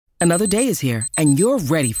Another day is here, and you're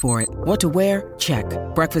ready for it. What to wear? Check.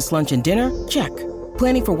 Breakfast, lunch, and dinner? Check.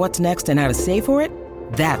 Planning for what's next and how to save for it?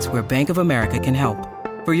 That's where Bank of America can help.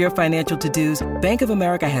 For your financial to-dos, Bank of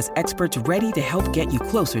America has experts ready to help get you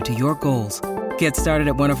closer to your goals. Get started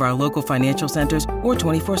at one of our local financial centers or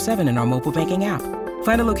 24/7 in our mobile banking app.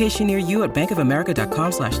 Find a location near you at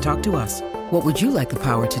bankofamerica.com/talktous. What would you like the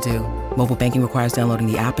power to do? Mobile banking requires downloading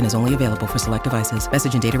the app and is only available for select devices.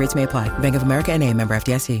 Message and data rates may apply. Bank of America N.A., member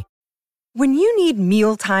FDIC. When you need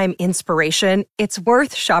mealtime inspiration, it's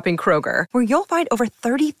worth shopping Kroger, where you'll find over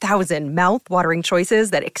 30,000 mouth-watering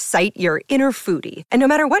choices that excite your inner foodie. And no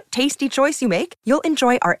matter what tasty choice you make, you'll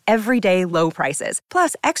enjoy our everyday low prices,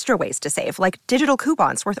 plus extra ways to save, like digital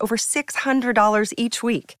coupons worth over $600 each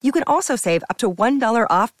week. You can also save up to $1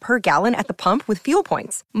 off per gallon at the pump with fuel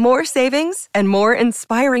points. More savings and more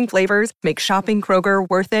inspiring flavors make shopping Kroger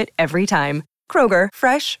worth it every time. Kroger,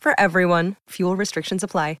 fresh for everyone. Fuel restrictions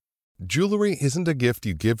apply. Jewelry isn't a gift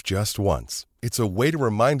you give just once. It's a way to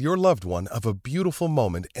remind your loved one of a beautiful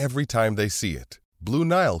moment every time they see it. Blue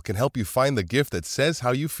Nile can help you find the gift that says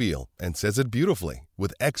how you feel and says it beautifully,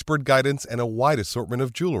 with expert guidance and a wide assortment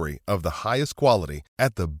of jewelry of the highest quality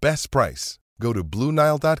at the best price. Go to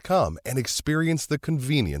BlueNile.com and experience the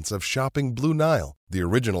convenience of shopping Blue Nile, the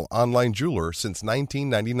original online jeweler since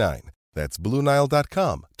 1999. That's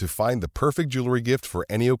BlueNile.com to find the perfect jewelry gift for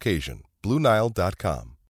any occasion.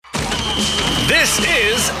 BlueNile.com. This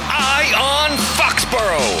is Eye on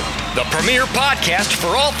Foxborough, the premier podcast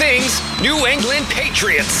for all things New England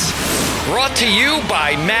Patriots. Brought to you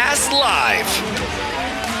by Mass Live.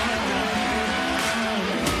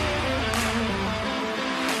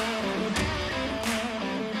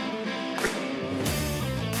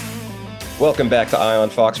 Welcome back to Eye on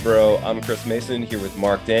Foxborough. I'm Chris Mason here with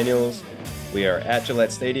Mark Daniels. We are at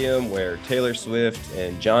Gillette Stadium, where Taylor Swift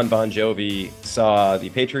and John Bon Jovi saw the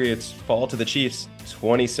Patriots fall to the Chiefs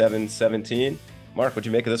 27-17. Mark, what'd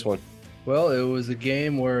you make of this one? Well, it was a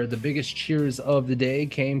game where the biggest cheers of the day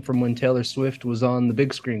came from when Taylor Swift was on the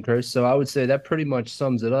big screen, Chris. So I would say that pretty much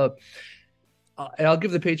sums it up. I'll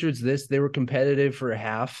give the Patriots this. They were competitive for a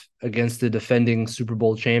half against the defending Super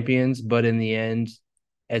Bowl champions, but in the end,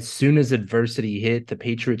 as soon as adversity hit, the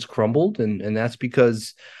Patriots crumbled, and that's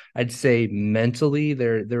because I'd say mentally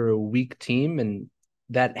they're a weak team, and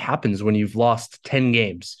that happens when you've lost 10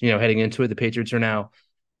 games. Heading into it, the Patriots are now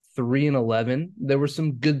 3-11. There were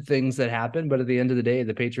some good things that happened, but at the end of the day,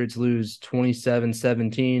 the Patriots lose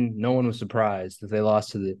 27-17. No one was surprised that they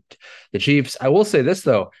lost to the Chiefs. I will say this,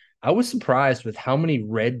 though. I was surprised with how many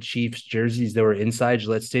red Chiefs jerseys there were inside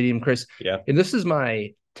Gillette Stadium, Chris. Yeah. And this is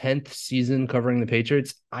my 10th season covering the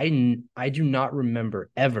Patriots. I do not remember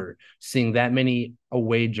ever seeing that many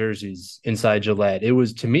away jerseys inside Gillette. It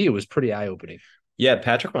was pretty eye-opening. Yeah,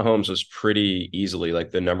 Patrick Mahomes was pretty easily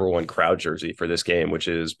like the number one crowd jersey for this game, which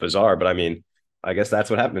is bizarre. But I mean, I guess that's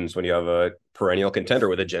what happens when you have a perennial contender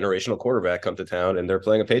with a generational quarterback come to town, and they're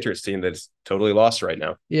playing a Patriots team that's totally lost right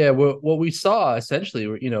now. Yeah, what we saw essentially,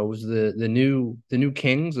 was the new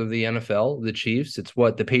kings of the NFL, the Chiefs. It's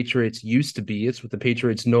what the Patriots used to be. It's what the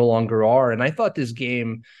Patriots no longer are. And I thought this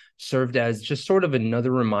game served as just sort of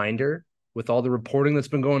another reminder, with all the reporting that's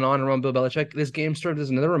been going on around Bill Belichick. This game served as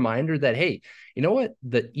another reminder that, hey, you know what?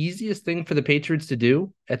 The easiest thing for the Patriots to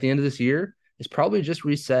do at the end of this year is probably just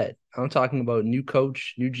reset. I'm talking about new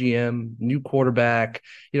coach, new GM, new quarterback.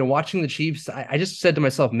 Watching the Chiefs, I just said to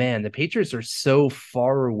myself, man, the Patriots are so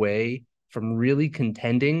far away from really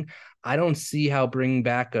contending. I don't see how bringing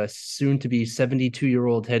back a soon-to-be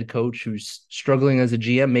 72-year-old head coach who's struggling as a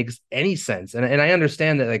GM makes any sense. And I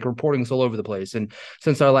understand that like reporting's all over the place. And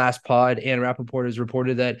since our last pod, Ann Rappaport has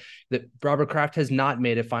reported that Robert Kraft has not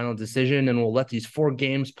made a final decision and will let these 4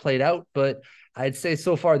 games played out. But I'd say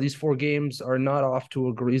so far these 4 games are not off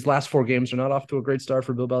to these last 4 games are not off to a great start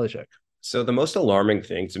for Bill Belichick. So the most alarming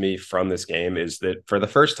thing to me from this game is that for the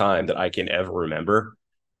first time that I can ever remember,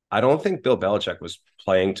 I don't think Bill Belichick was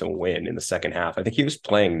playing to win in the second half. I think he was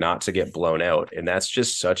playing not to get blown out. And that's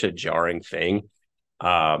just such a jarring thing.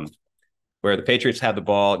 Where the Patriots had the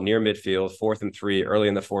ball near midfield, 4th and 3 early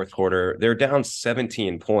in the fourth quarter. They're down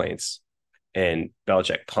 17 points and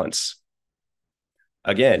Belichick punts.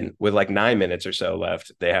 Again, with like 9 minutes or so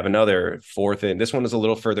left, they have another 4th and this one is a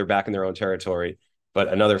little further back in their own territory, but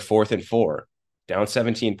another 4th and 4, down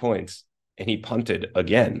 17 points, and he punted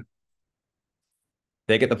again.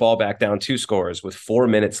 They get the ball back down 2 scores with 4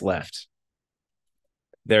 minutes left.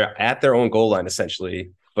 They're at their own goal line,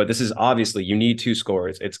 essentially. But this is obviously, you need 2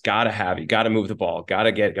 scores. You got to move the ball, got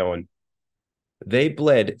to get going. They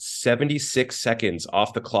bled 76 seconds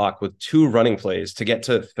off the clock with 2 running plays to get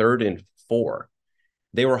to 3rd and 4.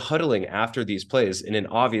 they were huddling after these plays in an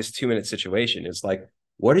obvious 2-minute situation. It's like,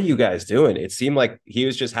 what are you guys doing? It seemed like he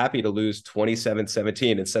was just happy to lose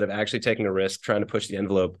 27-17 instead of actually taking a risk, trying to push the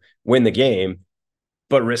envelope, win the game,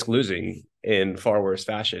 but risk losing in far worse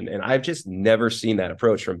fashion. And I've just never seen that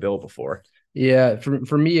approach from Bill before. Yeah,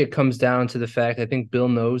 for me, it comes down to the fact I think Bill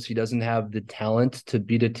knows he doesn't have the talent to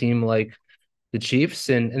beat a team like the Chiefs,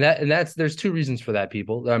 and that's there's two reasons for that,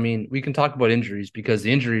 people. I mean, we can talk about injuries because the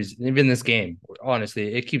injuries, even this game,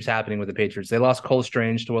 honestly, it keeps happening with the Patriots. They lost Cole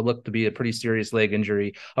Strange to what looked to be a pretty serious leg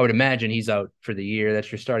injury. I would imagine he's out for the year. That's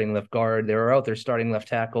your starting left guard. They were out there starting left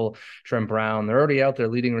tackle Trent Brown. They're already out there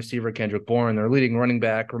leading receiver Kendrick Bourne. They're leading running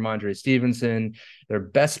back Ramondre Stevenson. Their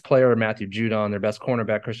best player Matthew Judon. Their best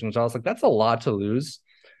cornerback Christian Gonzalez. Like that's a lot to lose.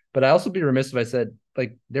 But I also be remiss if I said,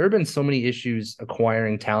 like, there have been so many issues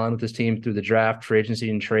acquiring talent with this team through the draft, free agency,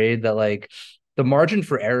 and trade that, like, the margin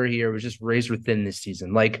for error here was just razor thin this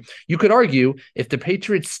season. Like, you could argue if the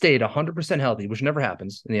Patriots stayed 100% healthy, which never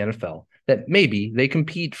happens in the NFL, that maybe they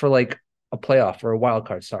compete for, like, a playoff or a wild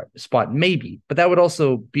card spot, maybe. But that would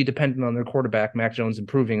also be dependent on their quarterback, Mac Jones,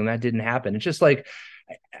 improving, and that didn't happen. It's just like,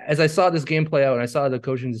 as I saw this game play out and I saw the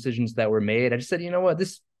coaching decisions that were made, I just said, you know what,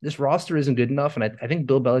 this roster isn't good enough. And I think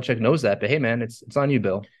Bill Belichick knows that. But hey, man, it's on you,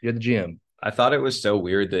 Bill. You're the GM. I thought it was so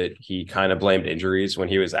weird that he kind of blamed injuries when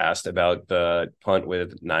he was asked about the punt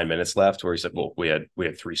with 9 minutes left, where he said, well, we had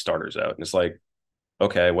 3 starters out. And it's like,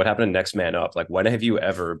 okay, what happened to next man up? Like, when have you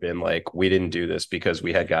ever been like, we didn't do this because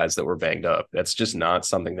we had guys that were banged up? That's just not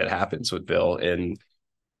something that happens with Bill. And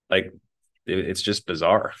like, it's just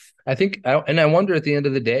bizarre. I think, and I wonder at the end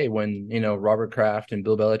of the day when, Robert Kraft and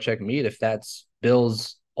Bill Belichick meet, if that's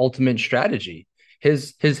Bill's ultimate strategy.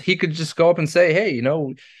 He could just go up and say, hey,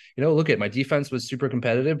 look at my defense was super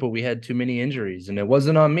competitive, but we had too many injuries, and it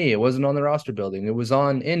wasn't on me. It wasn't on the roster building. It was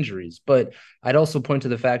on injuries. But I'd also point to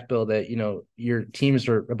the fact, Bill, that, your teams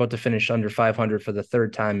are about to finish under 500 for the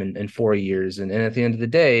third time in 4 years. And at the end of the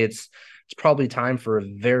day, it's probably time for a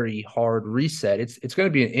very hard reset. It's going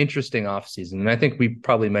to be an interesting offseason. And I think we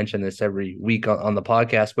probably mention this every week on the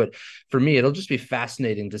podcast, but for me, it'll just be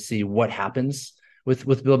fascinating to see what happens with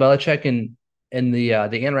Bill Belichick. And the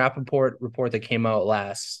Ann Rappaport report that came out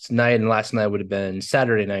last night, and last night would have been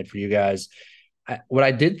Saturday night for you guys. What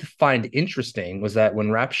I did find interesting was that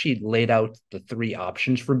when Rap Sheet laid out the 3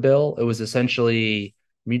 options for Bill, it was essentially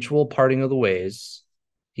mutual parting of the ways,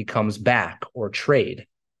 he comes back, or trade.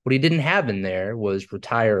 What he didn't have in there was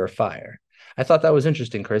retire or fire. I thought that was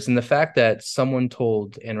interesting, Chris. And the fact that someone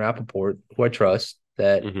told Ann Rappaport, who I trust,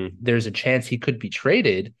 that there's a chance he could be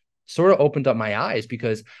traded sort of opened up my eyes,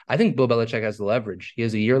 because I think Bill Belichick has the leverage. He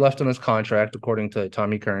has a year left on his contract, according to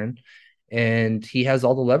Tommy Kern, and he has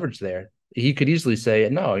all the leverage there. He could easily say,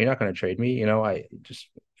 no, you're not going to trade me. I just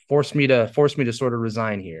force me to sort of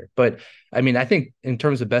resign here. But I mean, I think in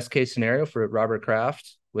terms of best case scenario for Robert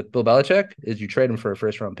Kraft with Bill Belichick is you trade him for a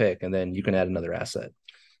first round pick, and then you can add another asset.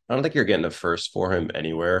 I don't think you're getting a first for him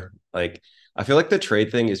anywhere. Like, I feel like the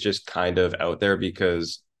trade thing is just kind of out there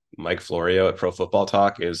because Mike Florio at Pro Football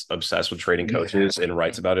Talk is obsessed with trading coaches and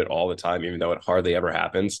writes about it all the time, even though it hardly ever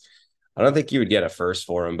happens. I don't think you would get a first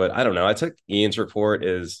for him, but I don't know. I took Ian's report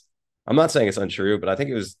I'm not saying it's untrue, but I think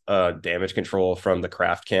it was damage control from the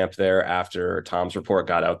Kraft camp there after Tom's report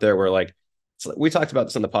got out there, where like, we talked about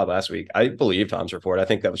this on the pod last week. I believe Tom's report. I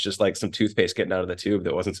think that was just like some toothpaste getting out of the tube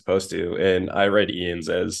that wasn't supposed to. And I read Ian's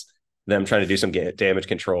as them trying to do some damage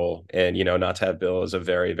control and, not to have Bill as a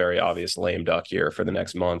very, very obvious lame duck here for the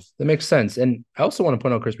next month. That makes sense. And I also want to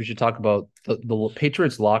point out, Chris, we should talk about the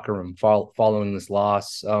Patriots locker room following this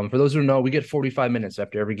loss. For those who know, we get 45 minutes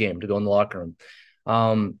after every game to go in the locker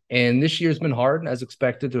room. And this year's been hard, as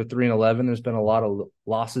expected. They're 3-11. There's been a lot of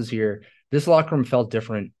losses here. This locker room felt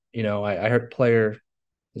different. I heard a player,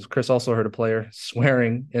 as Chris also heard a player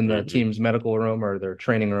swearing in the team's medical room or their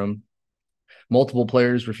training room. Multiple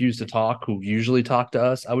players refused to talk who usually talk to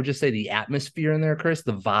us. I would just say the atmosphere in there, Chris,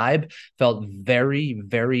 the vibe felt very,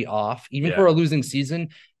 very off. Even for a losing season,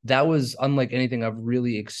 that was unlike anything I've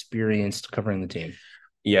really experienced covering the team.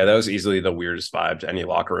 Yeah, that was easily the weirdest vibe to any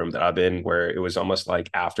locker room that I've been, where it was almost like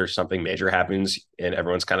after something major happens and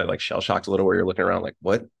everyone's kind of like shell-shocked a little, where you're looking around like,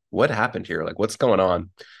 what happened here? Like, what's going on?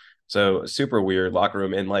 So super weird locker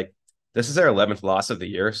room. And like, this is their 11th loss of the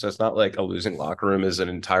year. So it's not like a losing locker room is an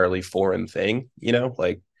entirely foreign thing,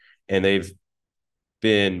 and they've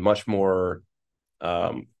been much more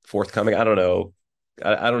forthcoming. I don't know.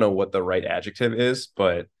 I don't know what the right adjective is,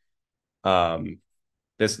 but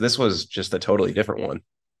this was just a totally different one.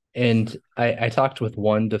 And I talked with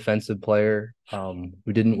one defensive player who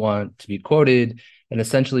didn't want to be quoted, and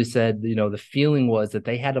essentially said, the feeling was that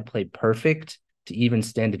they had to play perfect to even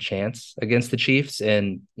stand a chance against the Chiefs.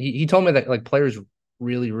 And he told me that like players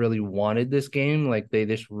really, really wanted this game. Like they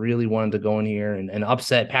just really wanted to go in here and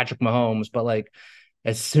upset Patrick Mahomes. But like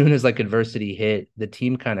as soon as like adversity hit, the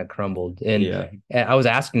team kind of crumbled. And I was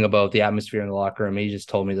asking about the atmosphere in the locker room. He just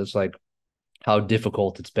told me that's like how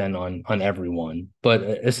difficult it's been on everyone. But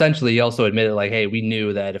essentially, he also admitted like, hey, we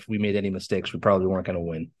knew that if we made any mistakes, we probably weren't going to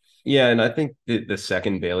win. Yeah, and I think the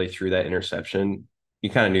second Bailey threw that interception,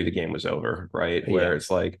 you kind of knew the game was over, right? Where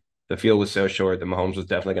it's like the field was so short that Mahomes was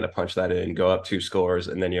definitely going to punch that in, go up 2 scores,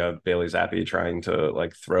 and then you have Bailey Zappi trying to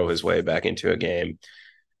like throw his way back into a game.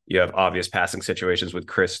 You have obvious passing situations with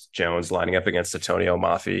Chris Jones lining up against Antonio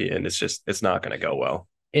Mafi, and it's not going to go well.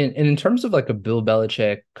 And in terms of like a Bill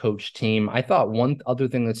Belichick coach team, I thought one other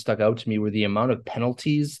thing that stuck out to me were the amount of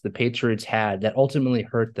penalties the Patriots had that ultimately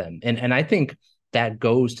hurt them. And I think that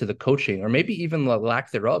goes to the coaching or maybe even the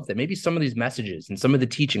lack thereof, that maybe some of these messages and some of the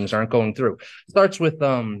teachings aren't going through. Starts with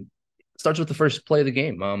the first play of the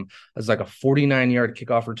game. It's like a 49-yard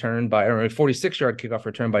kickoff return or a 46-yard kickoff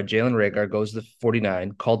return by Jalen Reagor, goes to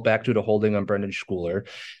 49, called back due to holding on Brendan Schooler.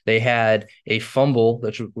 They had a fumble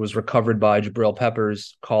that was recovered by Jabril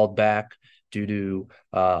Peppers, called back due to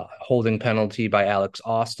holding penalty by Alex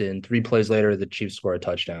Austin. 3 plays later, the Chiefs score a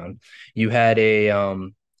touchdown. You had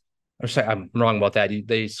I'm wrong about that.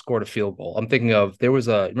 They scored a field goal. I'm thinking of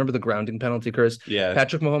remember the grounding penalty, Chris? Yeah.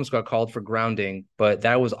 Patrick Mahomes got called for grounding, but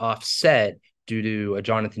that was offset due to a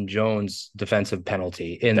Jonathan Jones defensive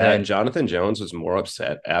penalty. And then Jonathan Jones was more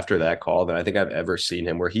upset after that call than I think I've ever seen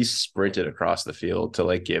him, where he sprinted across the field to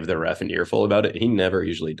like give the ref an earful about it. He never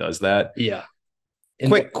usually does that. Yeah.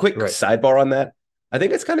 Quick sidebar on that. I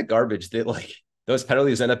think it's kind of garbage that like those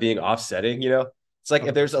penalties end up being offsetting, It's like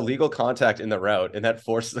if there's illegal contact in the route and that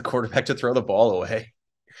forces the quarterback to throw the ball away,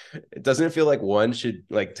 it doesn't feel like one should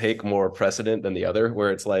like take more precedent than the other,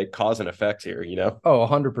 where it's like cause and effect here, Oh,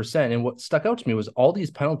 100%. And what stuck out to me was all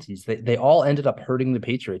these penalties, they all ended up hurting the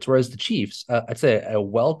Patriots, whereas the Chiefs, I'd say a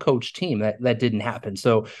well-coached team, that didn't happen.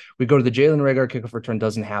 So we go to the Jalen Reagor kickoff return,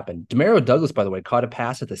 doesn't happen. Demario Douglas, by the way, caught a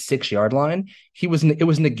pass at the 6-yard line. It was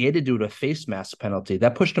negated due to a face mask penalty.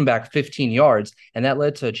 That pushed him back 15 yards, and that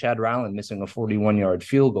led to Chad Ryland missing a 41-yard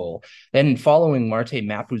field goal. Then following Marte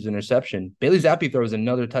Mapu's interception, Bailey Zappi throws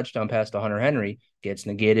another touchdown pass to Hunter Henry, gets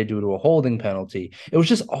negated due to a holding penalty. It was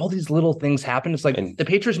just all these little things happen. It's like the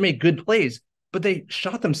Patriots made good plays, but they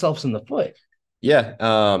shot themselves in the foot. Yeah.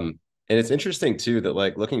 And it's interesting too that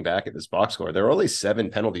like looking back at this box score, there were only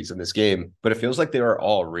 7 penalties in this game, but it feels like they were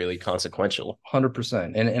all really consequential.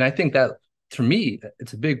 100%. And I think that to me,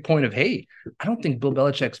 it's a big point of, hey, I don't think Bill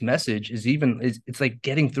Belichick's message it's like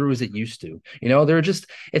getting through as it used to.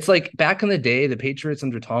 It's like back in the day, the Patriots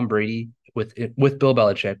under Tom Brady with Bill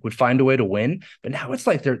Belichick would find a way to win, but now it's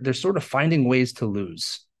like they're sort of finding ways to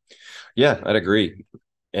lose. Yeah, I'd agree.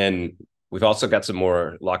 And we've also got some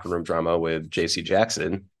more locker room drama with JC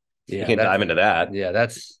Jackson. Yeah, you can dive into that. Yeah,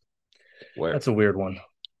 that's a weird one.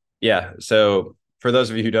 Yeah. So for those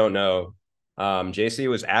of you who don't know, JC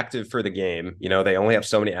was active for the game. They only have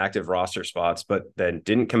so many active roster spots, but then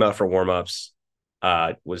didn't come out for warmups,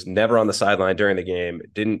 was never on the sideline during the game,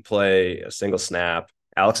 didn't play a single snap.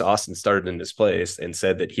 Alex Austin started in his place and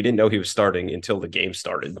said that he didn't know he was starting until the game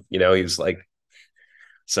started. He was like,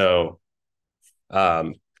 so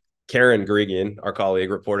Karen Gregian, our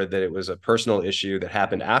colleague, reported that it was a personal issue that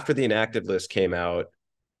happened after the inactive list came out,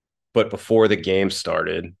 but before the game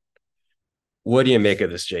started. What do you make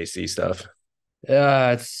of this JC stuff?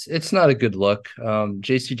 It's not a good look.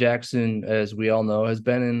 JC Jackson, as we all know, has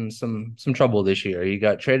been in some trouble this year. He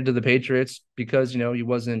got traded to the Patriots because,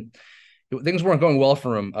 things weren't going well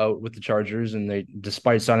for him out with the Chargers, and they,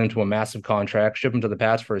 despite signing to a massive contract, shipped him to the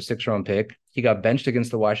Pats for a 6th-round pick. He got benched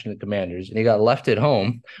against the Washington Commanders, and he got left at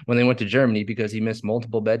home when they went to Germany because he missed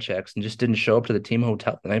multiple bed checks and just didn't show up to the team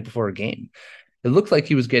hotel the night before a game. It looked like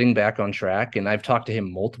he was getting back on track, and I've talked to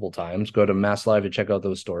him multiple times. Go to Mass Live to check out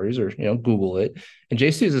those stories, or Google it. And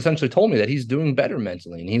JC has essentially told me that he's doing better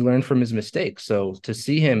mentally, and he learned from his mistakes. So to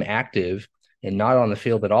see him active and not on the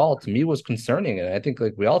field at all, to me, was concerning. And I think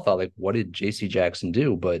like we all thought, like, what did JC Jackson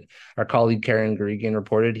do? But our colleague Karen Gregian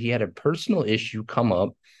reported he had a personal issue come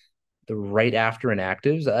up right after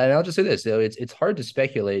inactives. And I'll just say this, it's hard to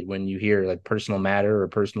speculate when you hear like personal matter or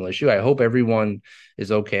personal issue. I hope everyone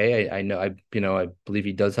is okay. I know, I believe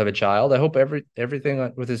he does have a child. I hope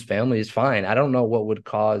everything with his family is fine. I don't know what would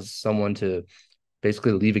cause someone to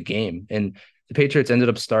basically leave a game. And the Patriots ended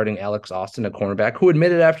up starting Alex Austin, a cornerback, who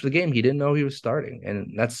admitted after the game he didn't know he was starting.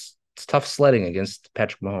 And it's tough sledding against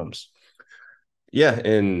Patrick Mahomes. Yeah.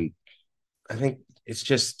 And I think it's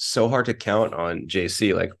just so hard to count on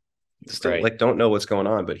JC. Like, still Right. like don't know what's going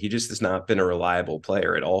on, but he just has not been a reliable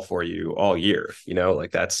player at all for you all year.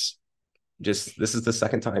 Like that's just this is the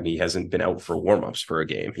second time he hasn't been out for warmups for a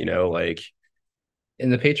game. Like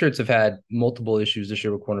And the Patriots have had multiple issues this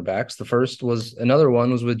year with cornerbacks. The first was another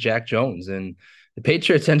one was with Jack Jones, and the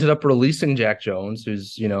Patriots ended up releasing Jack Jones,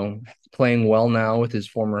 who's playing well now with his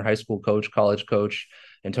former high school coach, college coach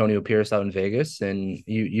Antonio Pierce out in Vegas. And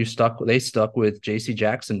they stuck with J.C.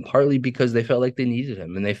 Jackson partly because they felt like they needed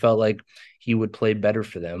him and they felt like he would play better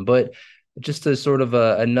for them. But just as sort of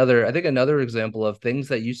another example of things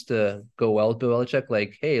that used to go well with Bill Belichick,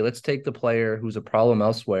 like, hey, let's take the player who's a problem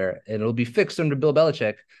elsewhere and it'll be fixed under Bill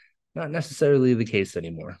Belichick. Not necessarily the case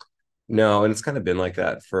anymore. no, and it's kind of been like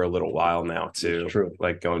that for a little while now too. It's true.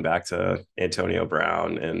 Like going back to Antonio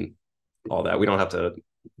Brown and all that. We don't have to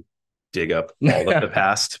dig up all of the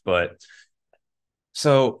past, but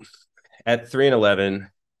so at 3-11,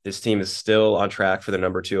 this team is still on track for the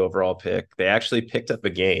number 2 overall pick. They actually picked up a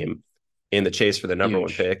game in the chase for the number 1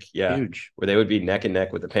 pick. Yeah. Huge. Where they would be neck and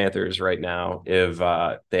neck with the Panthers right now if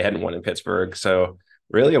they hadn't won in Pittsburgh. So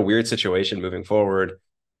really a weird situation moving forward.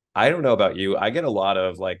 I don't know about you. I get a lot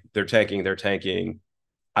of like, they're tanking.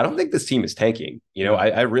 I don't think this team is tanking.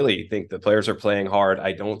 I really think the players are playing hard.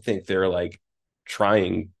 I don't think they're like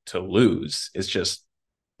trying to lose. It's just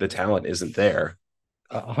the talent isn't there.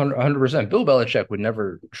 100%. Bill Belichick would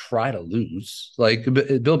never try to lose. Like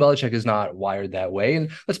Bill Belichick is not wired that way.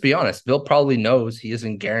 And let's be honest, Bill probably knows he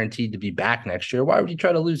isn't guaranteed to be back next year. Why would he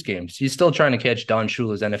try to lose games? He's still trying to catch Don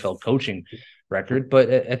Shula's NFL coaching record. But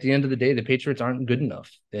at the end of the day, the Patriots aren't good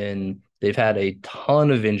enough. And they've had a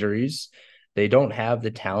ton of injuries. They don't have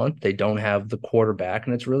the talent. They don't have the quarterback.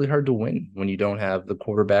 And it's really hard to win when you don't have the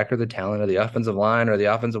quarterback or the talent or the offensive line or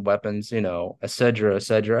the offensive weapons, et cetera, et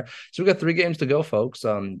cetera. So we've got 3 games to go, folks.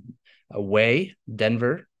 Away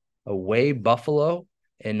Denver, away Buffalo,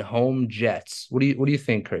 and home Jets. What do you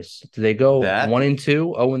think, Chris? Do they go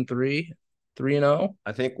 1-2, 0-3, 3-0?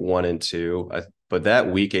 I think 1-2. But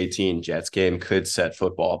that Week 18 Jets game could set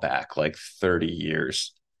football back like 30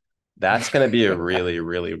 years. That's going to be a really,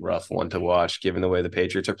 really rough one to watch, given the way the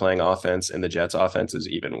Patriots are playing offense, and the Jets' offense is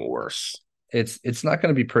even worse. It's not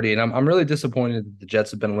going to be pretty, and I'm really disappointed that the Jets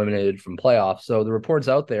have been eliminated from playoffs. So the reports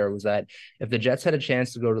out there was that if the Jets had a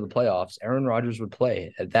chance to go to the playoffs, Aaron Rodgers would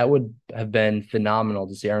play. That would have been phenomenal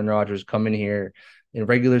to see Aaron Rodgers come in here in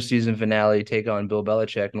regular season finale, take on Bill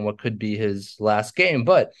Belichick in what could be his last game.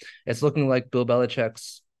 But it's looking like Bill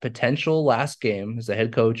Belichick's potential last game as the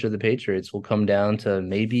head coach of the Patriots will come down to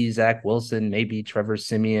maybe Zach Wilson, maybe Trevor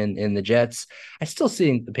Siemian in the Jets. I still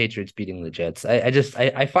see the Patriots beating the Jets.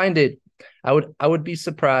 I find it. I would be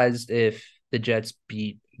surprised if the Jets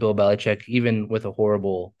beat Bill Belichick, even with a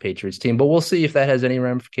horrible Patriots team. But we'll see if that has any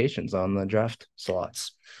ramifications on the draft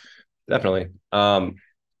slots. Definitely.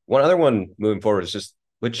 One other one moving forward is just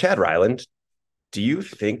with Chad Ryland. Do you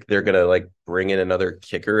think they're gonna like bring in another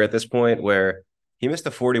kicker at this point where he missed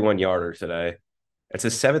a 41-yarder today? It's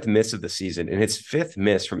his 7th miss of the season and his 5th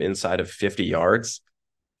miss from inside of 50 yards.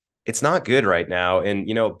 It's not good right now. And,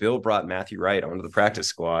 Bill brought Matthew Wright onto the practice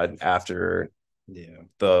squad after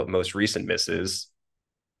the most recent misses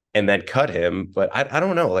and then cut him. But I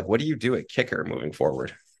don't know. Like, what do you do at kicker moving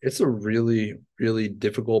forward? It's a really, really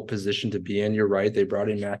difficult position to be in. You're right. They brought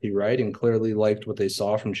in Matthew Wright and clearly liked what they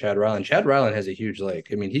saw from Chad Ryland. Chad Ryland has a huge leg.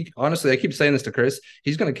 I mean, he honestly, I keep saying this to Chris,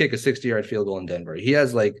 he's going to kick a 60-yard field goal in Denver. He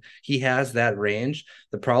has that range.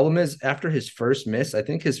 The problem is after his first miss, I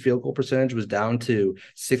think his field goal percentage was down to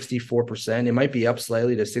 64%. It might be up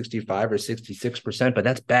slightly to 65 or 66%, but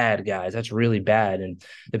that's bad, guys. That's really bad. And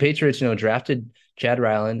the Patriots, drafted Chad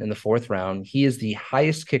Ryland in the 4th round. He is the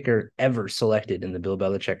highest kicker ever selected in the Bill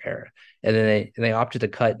Belichick era. And then they opted to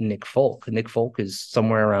cut Nick Folk. Nick Folk is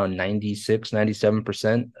somewhere around 96,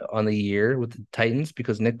 97% on the year with the Titans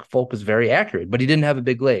because Nick Folk is very accurate, but he didn't have a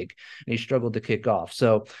big leg and he struggled to kick off.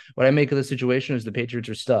 So what I make of the situation is the Patriots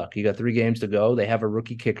are stuck. You got 3 games to go. They have a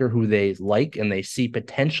rookie kicker who they like and they see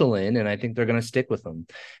potential in, and I think they're going to stick with them.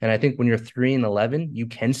 And I think when you're 3-11, you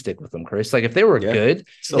can stick with them, Chris. Like if they were good.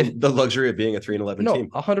 So the luxury of being a 3-11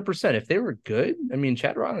 team. 100%. If they were good, I mean,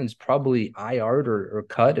 Chad Ryland's probably IR'd or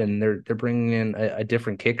cut, and they're bringing in a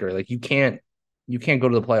different kicker. Like you can't go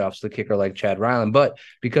to the playoffs with a kicker like Chad Ryland, but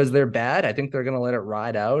because they're bad, I think they're going to let it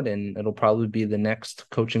ride out, and it'll probably be the next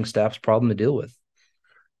coaching staff's problem to deal with.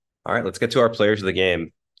 All right, let's get to our players of the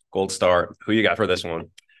game. Gold star. Who you got for this one?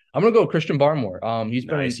 I'm going to go Christian Barmore. He's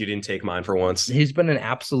nice. You didn't take mine for once. He's been an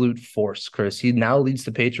absolute force, Chris. He now leads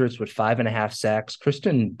the Patriots with 5.5 sacks.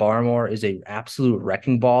 Christian Barmore is an absolute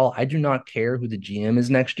wrecking ball. I do not care who the GM is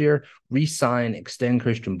next year. Re-sign, extend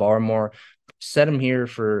Christian Barmore. Set him here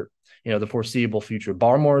for the foreseeable future.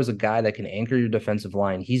 Barmore is a guy that can anchor your defensive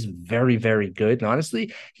line. He's very, very good. And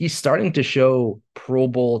honestly, he's starting to show Pro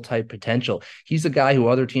Bowl type potential. He's a guy who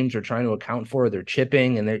other teams are trying to account for. They're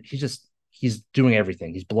chipping, and he's doing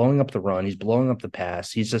everything. He's blowing up the run. He's blowing up the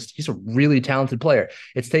pass. He's a really talented player.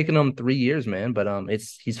 It's taken him 3 years, man, but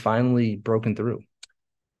he's finally broken through.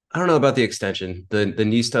 I don't know about the extension. The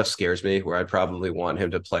knee stuff scares me, where I'd probably want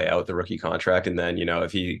him to play out the rookie contract. And then,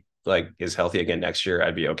 if he is healthy again next year,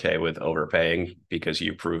 I'd be okay with overpaying because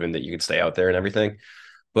you've proven that you can stay out there and everything.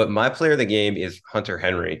 But my player of the game is Hunter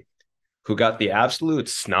Henry, who got the absolute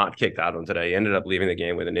snot kicked out of him today. He ended up leaving the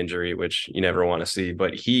game with an injury, which you never want to see,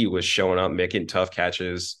 but he was showing up, making tough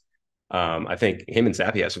catches. I think him and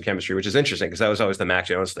Zappi have some chemistry, which is interesting because that was always the Mac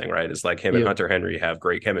Jones thing, right? It's like him and Hunter Henry have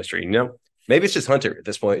great chemistry. Maybe it's just Hunter at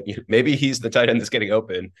this point. Maybe he's the tight end that's getting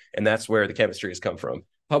open, and that's where the chemistry has come from.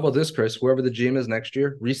 How about this, Chris? Whoever the GM is next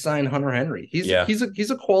year, re-sign Hunter Henry. He's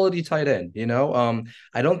a quality tight end.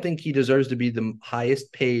 I don't think he deserves to be the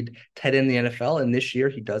highest paid tight end in the NFL, and this year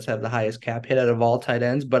he does have the highest cap hit out of all tight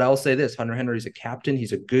ends. But I'll say this: Hunter Henry's a captain.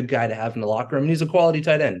 He's a good guy to have in the locker room, and he's a quality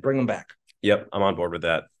tight end. Bring him back. Yep, I'm on board with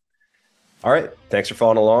that. All right, thanks for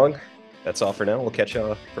following along. That's all for now. We'll catch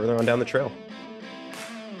you further on down the trail.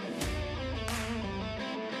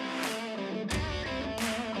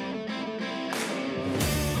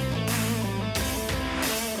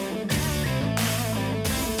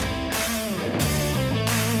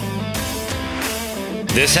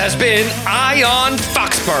 This has been Eye on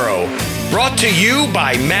Foxborough, brought to you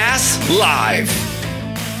by Mass Live.